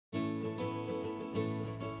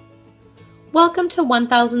Welcome to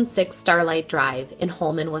 1006 Starlite Drive in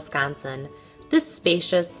Holmen, Wisconsin. This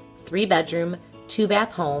spacious 3-bedroom,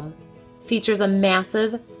 2-bath home features a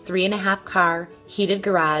massive 3.5-car heated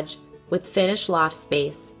garage with finished loft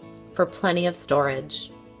space for plenty of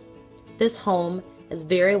storage. This home is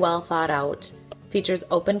very well thought out, features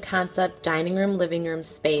open concept dining room, living room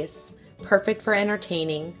space, perfect for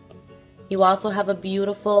entertaining. You also have a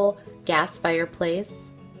beautiful gas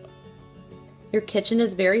fireplace. Your kitchen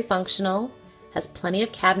is very functional, has plenty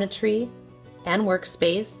of cabinetry and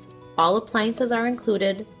workspace, all appliances are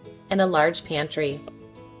included, and a large pantry.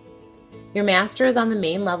 Your master is on the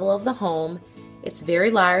main level of the home. It's very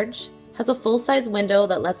large, has a full-size window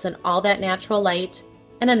that lets in all that natural light,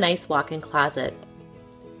 and a nice walk-in closet.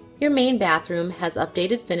 Your main bathroom has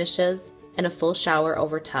updated finishes and a full shower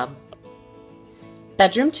over tub.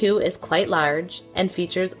 Bedroom 2 is quite large and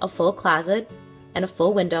features a full closet and a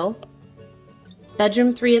full window.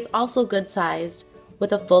 Bedroom 3 is also good sized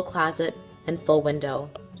with a full closet and full window.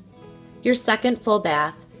 Your second full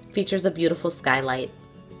bath features a beautiful skylight.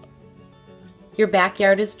 Your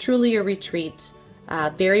backyard is truly a retreat,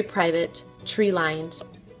 very private, tree-lined,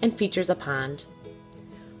 and features a pond.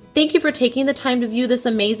 Thank you for taking the time to view this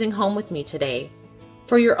amazing home with me today.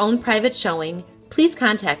 For your own private showing, please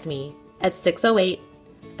contact me at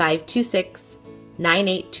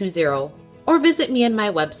 608-526-9820 or visit me on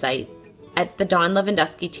my website at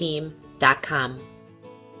thedawnlevandoskiteam.com.